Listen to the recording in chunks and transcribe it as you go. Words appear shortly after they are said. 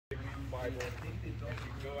Bible. You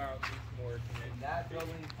go out and do some work. And that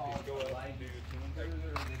building called the Light Chambers,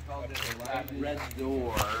 or they called it the That Light. red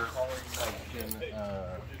door has been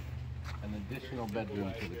an additional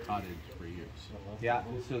bedroom to the cottage for years. Yeah,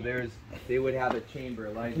 so they would have a chamber,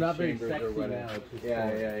 Light Not very Chambers sexy or whatever. now. It's just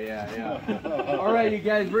Yeah. All right, you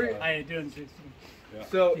guys. How you doing, 16?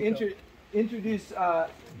 So introduce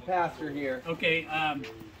Pastor here. Okay,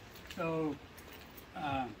 so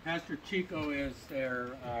Pastor Chico is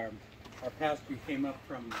our pastor. He came up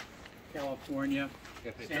from California,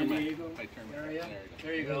 San Diego area.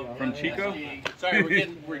 There you go. From Chico? Sorry,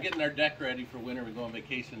 we're getting our deck ready for winter. We go on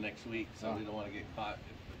vacation next week, so we don't want to get caught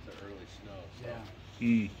if it's an early snow. So.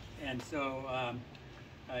 Yeah. And so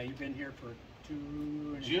you've been here for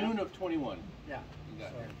 2.5 June of 21. Yeah. We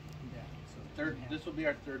got here. Yeah. So Third. This will be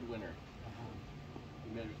our third winter.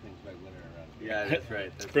 We measure things by winter around here. Yeah, that's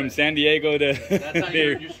right. That's From right. San Diego to That's how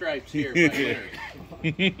you earn your stripes here by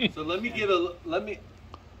winter. So let me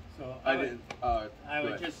So I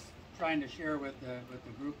was just trying to share with the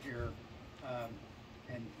group here,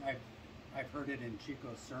 and I've heard it in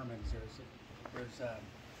Chico's sermons. There's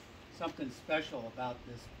something special about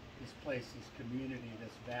this place, this community,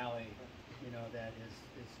 this valley, you know, that is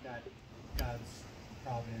got God's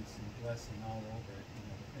providence and blessing all over it. You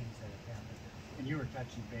know, the things that have happened. And you were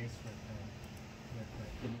touching base with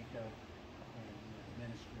Kanika and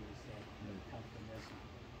ministries that come from this,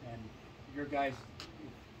 and your guys.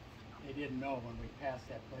 They didn't know when we passed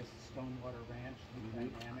that place, Stonewater Ranch,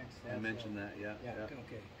 Dynamics. I mentioned that. Yeah.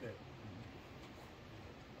 Okay, good.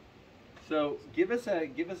 So give us a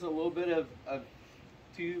little bit of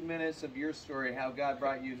 2 minutes of your story, how God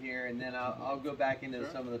brought you here, and then I'll go back into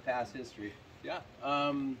some of the past history. Yeah.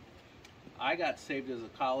 I got saved as a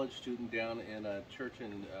college student down in a church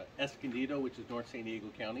in Escondido, which is North San Diego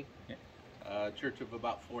County. Yeah. Church of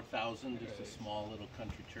about 4,000, just a small little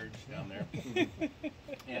country church down there.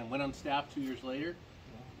 And went on staff 2 years later,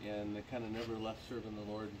 and I kind of never left serving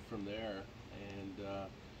the Lord from there. And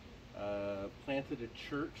planted a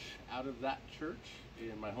church out of that church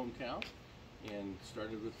in my hometown, and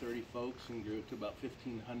started with 30 folks and grew to about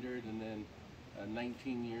 1,500. And then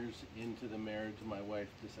 19 years into the marriage, my wife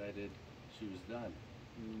decided she was done.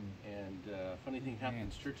 And funny thing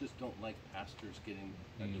happens, churches don't like pastors getting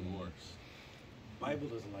a divorce. Bible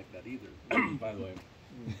doesn't like that either, by the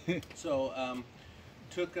way. So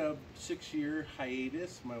took a 6-year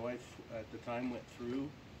hiatus. My wife at the time went through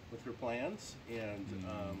with her plans, and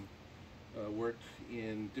worked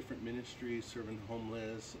in different ministries, serving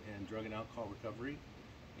homeless and drug and alcohol recovery.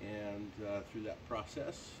 And through that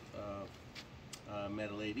process,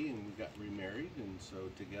 met a lady, and we got remarried, and so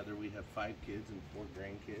together we have 5 kids and 4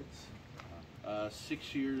 grandkids.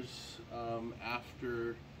 6 years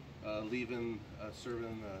after leaving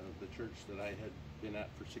serving the church that I had been at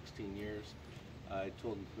for 16 years, I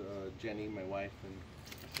told Jenny, my wife, and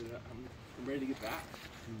I said, I'm ready to get back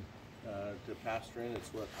to pastoring.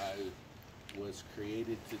 It's what I was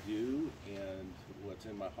created to do and what's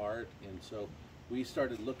in my heart. And so we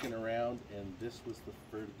started looking around, and this was the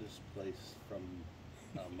furthest place from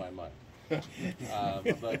my mind. But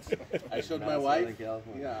I showed my wife.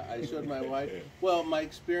 Yeah, I showed my wife. Well, my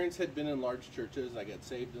experience had been in large churches. I got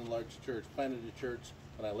saved in a large church, planted a church.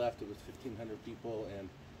 When I left, it was 1,500 people, and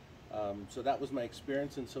so that was my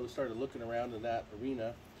experience. And so I started looking around in that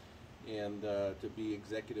arena, and to be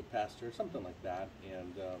executive pastor, something like that.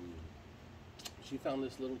 And she found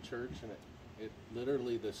this little church, and it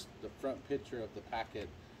literally the front picture of the packet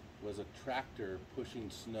was a tractor pushing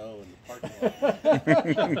snow in the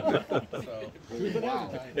parking lot. So,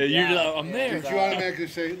 wow. You're I'm there. Did you automatically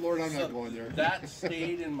say, Lord, I'm not going there? That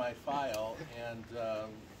stayed in my file, and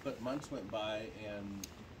but months went by, and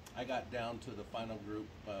I got down to the final group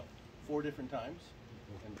 4 different times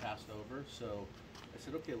and passed over. So I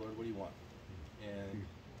said, okay, Lord, what do you want? And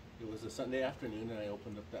it was a Sunday afternoon, and I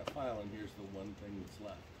opened up that file, and here's the one thing that's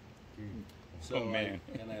left. So I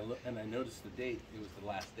noticed the date. It was the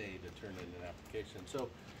last day to turn in an application. So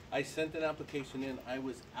I sent an application in. I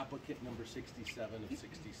was applicant number 67 of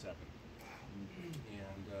 67,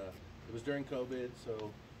 and it was during COVID.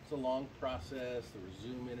 So it's a long process. There were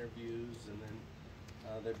Zoom interviews, and then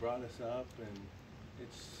they brought us up, and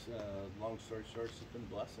it's long story short, it's been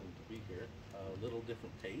a blessing to be here. Little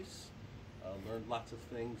different tastes. Learned lots of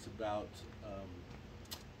things about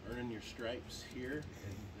earning your stripes here.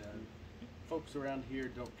 And, folks around here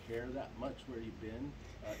don't care that much where you've been.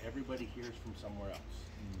 Everybody here is from somewhere else.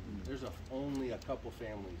 There's only a couple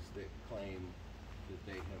families that claim that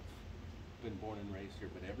they have been born and raised here,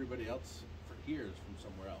 but everybody else for here is from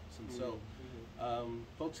somewhere else. And so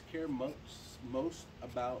folks care most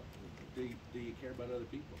about, do you care about other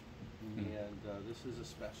people? And this is a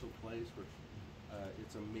special place where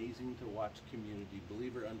it's amazing to watch community,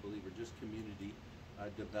 believer, unbeliever, just community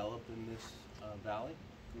develop in this valley.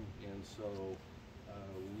 And so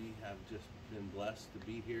we have just been blessed to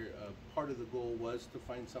be here. Part of the goal was to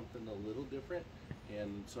find something a little different,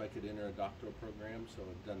 and so I could enter a doctoral program, so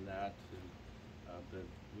I've done that. And but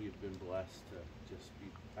we've been blessed to just be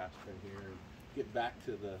pastoring here and get back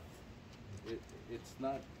to the,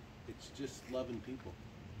 it's just loving people,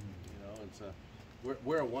 you know. It's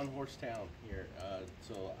we're a one-horse town here,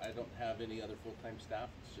 so I don't have any other full-time staff.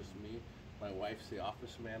 It's just me. My wife's the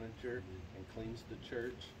office manager and cleans the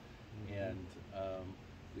church, and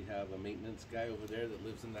we have a maintenance guy over there that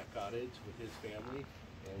lives in that cottage with his family,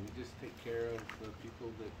 and we just take care of the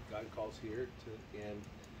people that God calls here to. And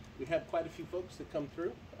we have quite a few folks that come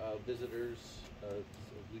through, visitors.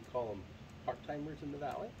 We call them part-timers in the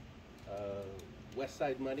valley. West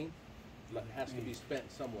Side money has to be spent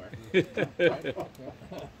somewhere. Right?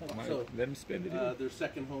 So let them spend it. there's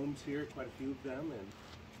second homes here, quite a few of them,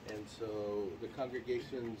 and so the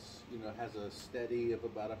congregations, you know, has a steady of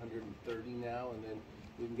about 130 now, and then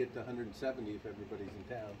we can get to 170 if everybody's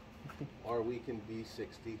in town, or we can be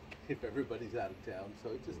 60 if everybody's out of town. So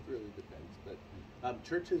it just really depends. But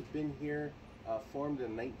church has been here, formed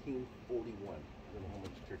in 1941. I don't know how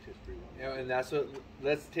much church history we have. And that's what.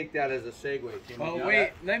 Let's take that as a segue. Oh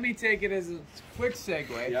wait, let me take it as a quick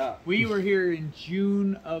segue. Yeah. We were here in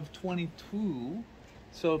June of 22,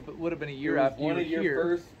 so it would have been a year after one you of were your here.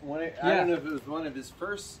 first. I don't know if it was one of his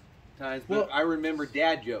first times, but Well- I remember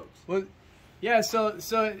dad jokes. Well, yeah. So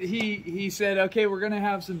he said, okay, we're gonna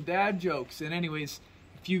have some dad jokes, and anyways,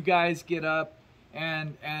 if you guys get up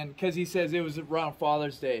and because he says it was around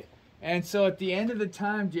Father's Day. And so at the end of the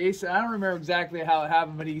time, Jason, I don't remember exactly how it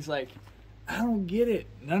happened, but he's like, I don't get it.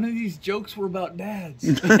 None of these jokes were about dads. I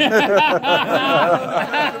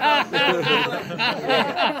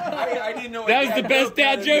didn't know. That was the best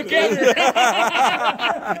dad joke ever.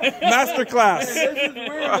 Masterclass. This is weird,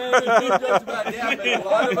 man. There's no jokes about dad, but a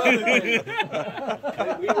lot of other things.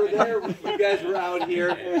 We were there. You guys were out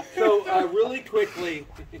here. So really quickly,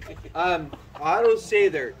 Otto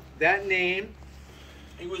Sather, that name.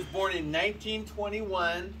 He was born in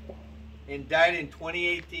 1921 and died in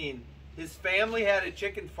 2018. His family had a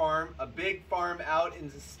chicken farm, a big farm out in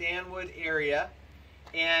the Stanwood area.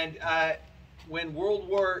 And when World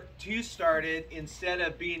War II started, instead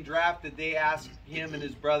of being drafted, they asked him and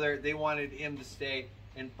his brother, they wanted him to stay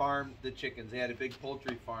and farm the chickens. They had a big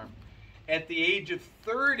poultry farm. At the age of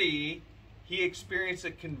 30, he experienced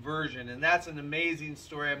a conversion. And that's an amazing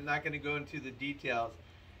story. I'm not going to go into the details.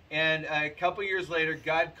 And a couple years later,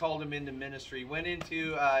 God called him into ministry. Went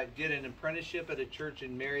into, did an apprenticeship at a church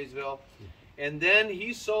in Marysville. And then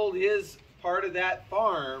he sold his part of that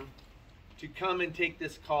farm to come and take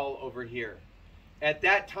this call over here. At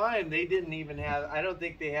that time, they didn't even have, I don't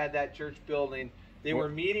think they had that church building. They were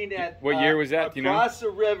meeting at, What year was that, do you know? across the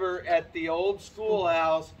river at the old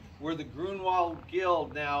schoolhouse where the Grunwald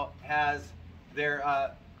Guild now has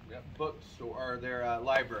their bookstore, or their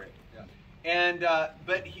library. And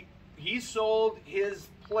but he sold his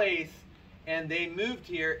place, and they moved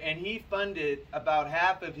here, and he funded about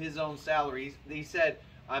half of his own salaries. He said,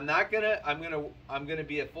 I'm gonna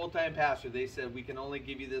be a full-time pastor. They said, we can only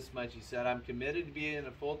give you this much. He said, I'm committed to being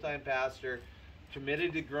a full-time pastor,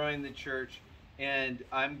 committed to growing the church, and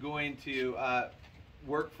I'm going to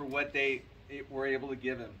work for what they were able to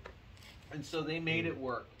give him. And so they made it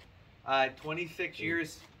work. 26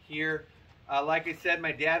 years here. Like I said,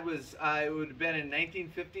 my dad was, it would have been in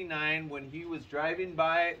 1959 when he was driving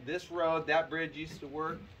by this road. That bridge used to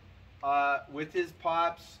work with his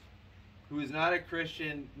pops, who is not a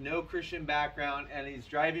Christian, no Christian background, and he's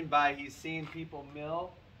driving by. He's seeing people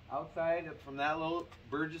mill outside from that little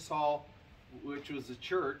Burgess Hall, which was a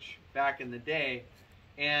church back in the day.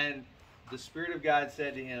 And the Spirit of God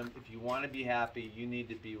said to him, if you want to be happy, you need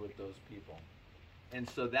to be with those people. And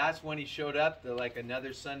so that's when he showed up, like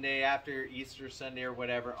another Sunday after Easter Sunday or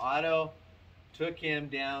whatever. Otto took him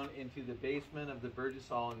down into the basement of the Burgess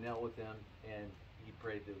Hall and knelt with him, and he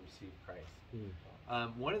prayed to receive Christ.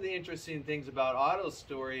 One of the interesting things about Otto's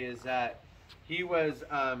story is that he was,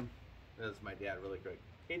 that's my dad really quick.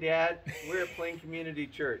 Hey Dad, we're at Plain Community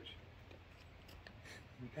Church.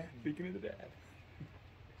 Okay. Speaking of the dad.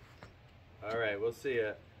 All right, we'll see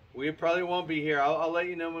ya. We probably won't be here. I'll let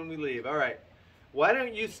you know when we leave. All right. Why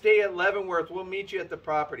don't you stay at Leavenworth? We'll meet you at the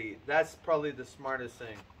property. That's probably the smartest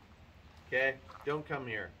thing. Okay? Don't come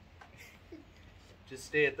here. Just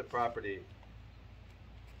stay at the property.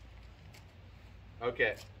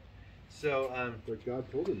 Okay. So, But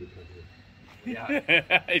God told him to come Yeah.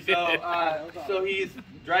 I did. So he's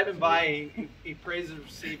driving by. He prays and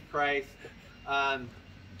received Christ.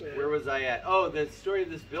 Where was I at? Oh, the story of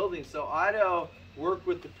this building. So Otto worked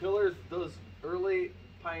with the pillars, those early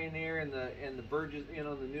pioneer and the Burgess, you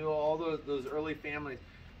know, the new, all those early families.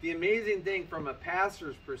 The amazing thing from a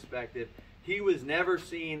pastor's perspective, he was never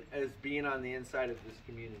seen as being on the inside of this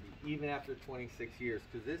community, even after 26 years,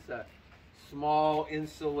 because it's a small,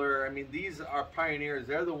 insular, I mean, these are pioneers.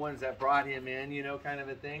 They're the ones that brought him in, you know, kind of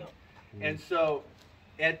a thing. And so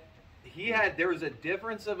there was a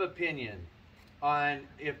difference of opinion on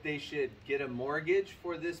if they should get a mortgage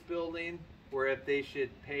for this building or if they should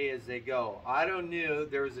pay as they go. Otto knew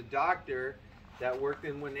there was a doctor that worked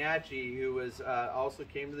in Wenatchee who was also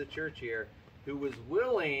came to the church here, who was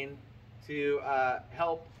willing to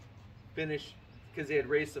help finish, because they had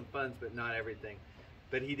raised some funds but not everything.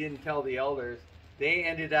 But he didn't tell the elders. They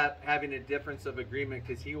ended up having a difference of agreement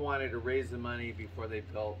because he wanted to raise the money before they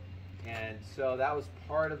built. And so that was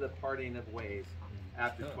part of the parting of ways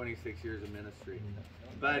after 26 years of ministry.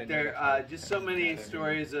 But there are just so many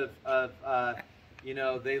stories of you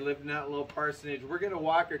know, they lived in that little parsonage. We're going to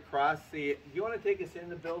walk across the, do you want to take us in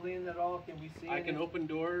the building at all? Can we see I can anything? open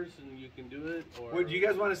doors and you can do it. Or Would you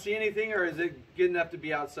guys want to see anything, or is it good enough to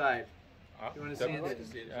be outside? You want to see Definitely anything? like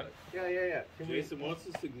to see it. Yeah. Can we- Jason, what's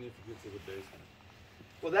the significance of the basement?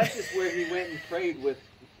 Well, that's just where he went and prayed with.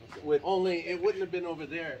 only it wouldn't have been over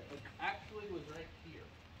there. It actually was right here.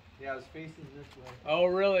 Yeah, I was facing this way. Oh,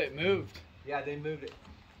 really? It moved. Yeah, they moved it.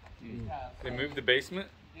 Yeah, They so- moved the basement?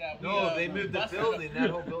 Yeah, we, No, they we moved the busted building, that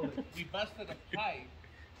whole building. We busted a pipe,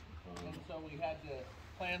 and so we had the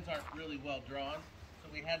plans aren't really well drawn, so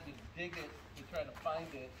we had to dig it to try to find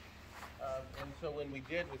it. And so when we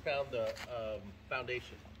did, we found the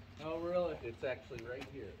foundation. Oh, really? It's actually right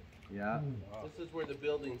here. Yeah. This is where the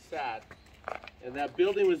building sat. And that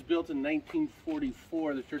building was built in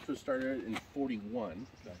 1944. The church was started in 41.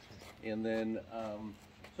 And then,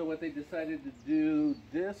 so what they decided to do,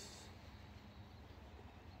 this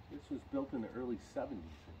was built in the early 70s,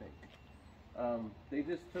 I think. They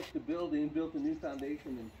just took the building, built a new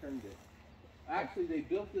foundation, and turned it. Actually, they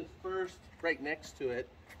built this first right next to it.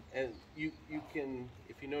 And you can,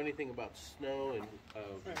 if you know anything about snow, and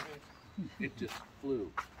it just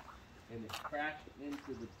flew. And it crashed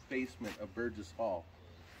into the basement of Burgess Hall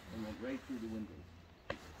and went right through the windows.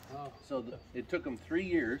 Oh. So it took them 3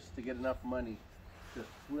 years to get enough money to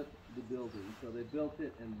flip the building. So they built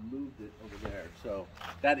it and moved it over there. So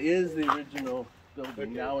that is the original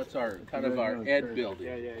building. Now it's our kind of our ed building.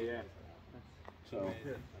 Yeah. So,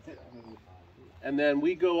 and then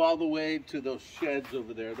we go all the way to those sheds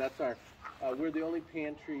over there. That's our. We're the only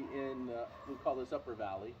pantry in. We call this Upper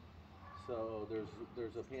Valley. So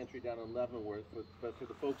there's a pantry down in Leavenworth, but for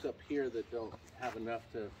the folks up here that don't have enough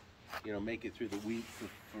to, you know, make it through the week for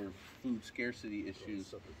food scarcity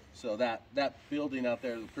issues. So that building out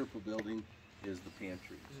there, the purple building, is the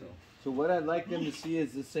pantry. So what I'd like them to see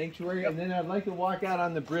is the sanctuary, and then I'd like to walk out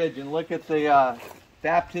on the bridge and look at the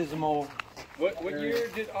baptismal. What year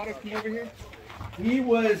did Otto come over here? He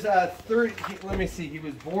was 30. Let me see. He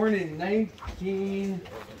was born in 19.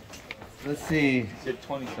 Let's see. He said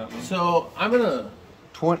 20 something. So I'm gonna.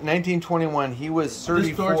 1921. He was 34.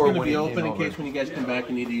 This door's gonna when be he open came in over. case when you guys come back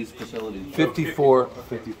and need to use facilities. 54.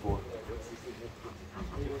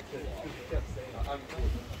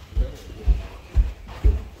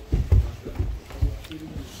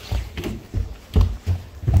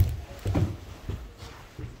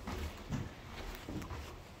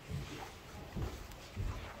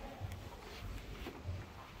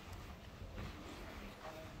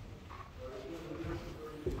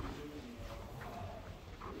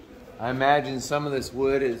 I imagine some of this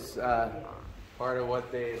wood is part of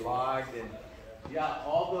what they logged, and Yeah,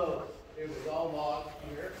 all the, it was all logged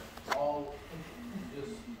here, all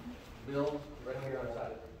just built right here on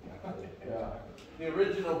site. Yeah. The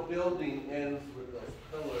original building ends with those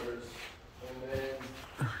pillars, and then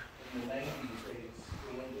in the 90s they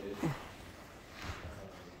expanded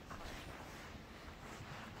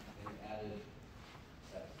and added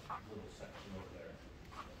that little section over there.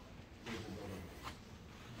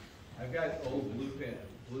 I've got old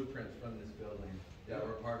blueprints from this building that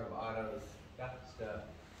were part of Otto's stuff.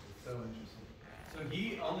 It's so interesting. So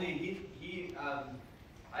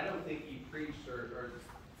I don't think he preached or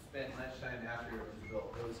spent much time after it was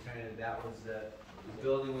built. It was kind of, the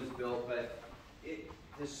building was built, but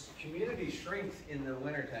this community shrinks in the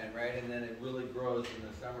wintertime, right? And then it really grows in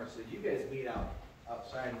the summer. So you guys meet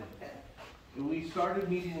outside in the tent. We started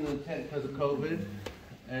meeting in the tent because of COVID,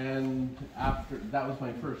 and after that was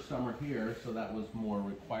my first summer here, so that was more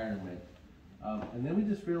requirement. And then we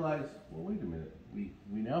just realized, well, wait a minute. We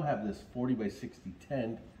now have this 40 by 60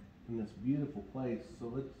 tent in this beautiful place.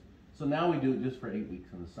 So now we do it just for 8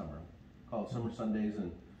 weeks in the summer. Call it Summer Sundays,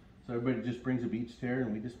 and so everybody just brings a beach chair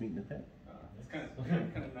and we just meet in the tent. It's kind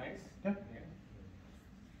of nice. Yeah.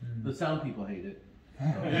 The sound people hate it.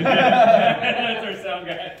 That's our sound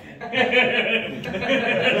guy.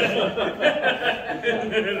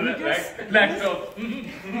 Maxwell. He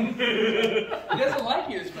doesn't like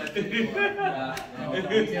you as much anymore. No,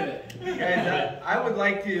 we get it. Guys, I would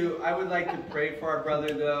like to pray for our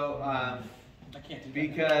brother though. I can't do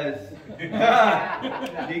Because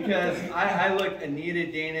I look Anita,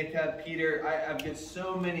 Danica, Peter, I've got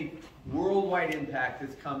so many worldwide impact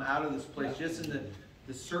that's come out of this place just in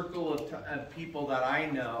the circle of people that I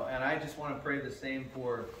know, and I just want to pray the same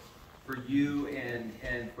for you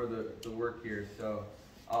and for the work here. So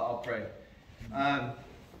I'll pray.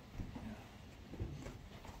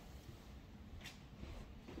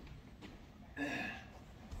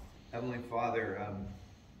 Heavenly Father,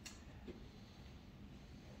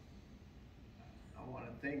 I want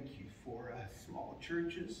to thank you for small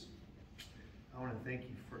churches. I want to thank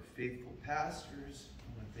you for faithful pastors.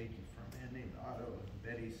 I want to thank you for a man named Otto and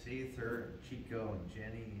Betty Sather and Chico and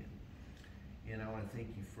Jenny. And I want to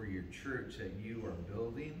thank you for your church that you are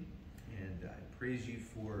building. And I praise you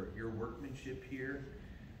for your workmanship here.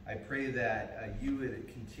 I pray that you would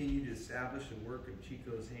continue to establish the work of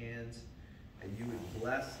Chico's hands, and you would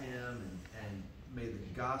bless him, and may the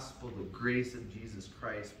gospel, the grace of Jesus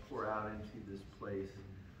Christ pour out into this place.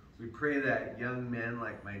 We pray that young men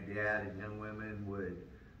like my dad and young women would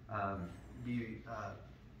be,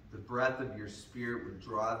 the breath of your spirit would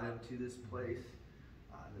draw them to this place,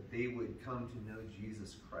 that they would come to know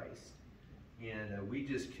Jesus Christ. And we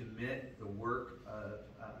just commit the work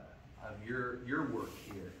of your work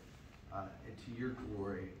here to your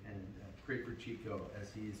glory, and pray for Chico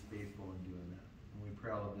as he is faithful in doing that. And we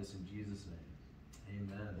pray all of this in Jesus' name.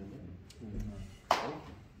 Amen.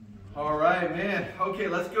 All right, man. Okay,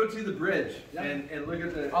 let's go to the bridge and look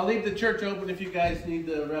at the... I'll leave the church open. If you guys need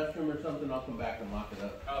the restroom or something, I'll come back and lock it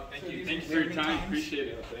up. Oh, thank you. Thanks for your time. Appreciate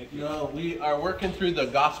it. Thank you. No, we are working through the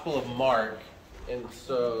Gospel of Mark, and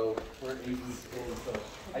so we're 8 weeks in. So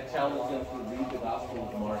I challenge them to read the Gospel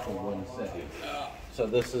of Mark in one sitting. So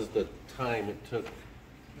this is the time it took.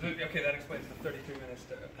 Okay, that explains the 33 minutes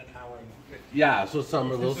to an hour and 50. Yeah, so some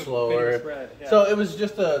are a little slower. Spread, yeah. So it was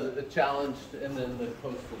just a challenge, and then the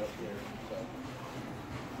posted up here. So.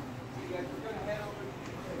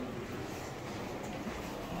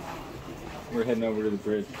 We're heading over to the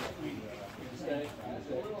bridge.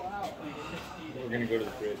 We're going to go to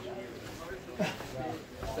the bridge.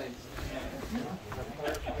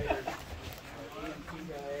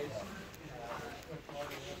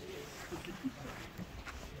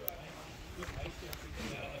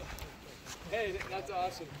 Hey, that's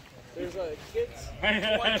awesome. There's kids,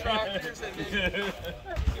 one tractors, and then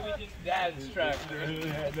dad's tractor.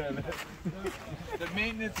 The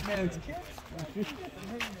maintenance man's kids. The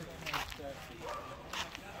maintenance man's tractor.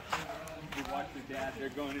 You watch the dad, they're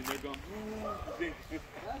going and they're going.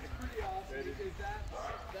 That's pretty awesome. Is that,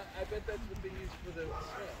 I bet that's what they use for the snow,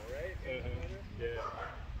 right? Yeah,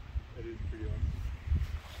 that is pretty awesome.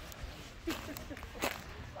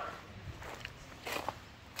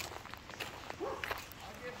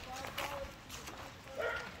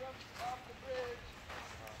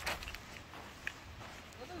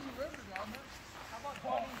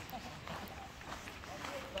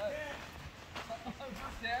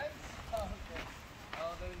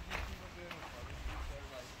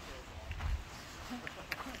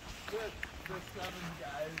 The 7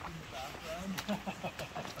 guys in the background.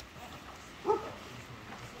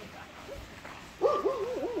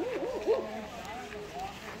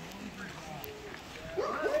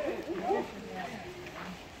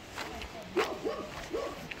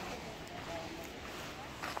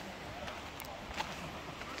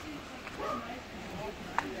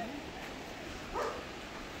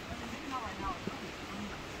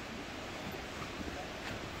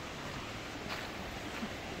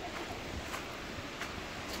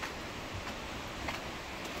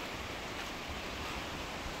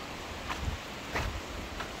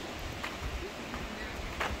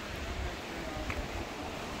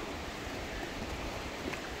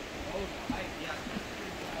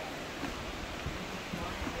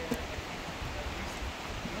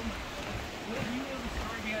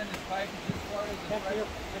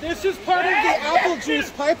 This is part of the apple juice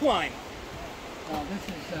pipeline. This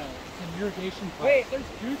is it's an irrigation pipe. Wait, there's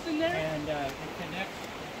juice in there? And it connects.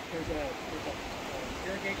 There's a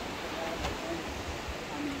irrigation canal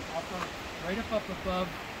on the upper, right up above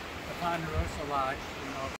Ponderosa Lodge, you know,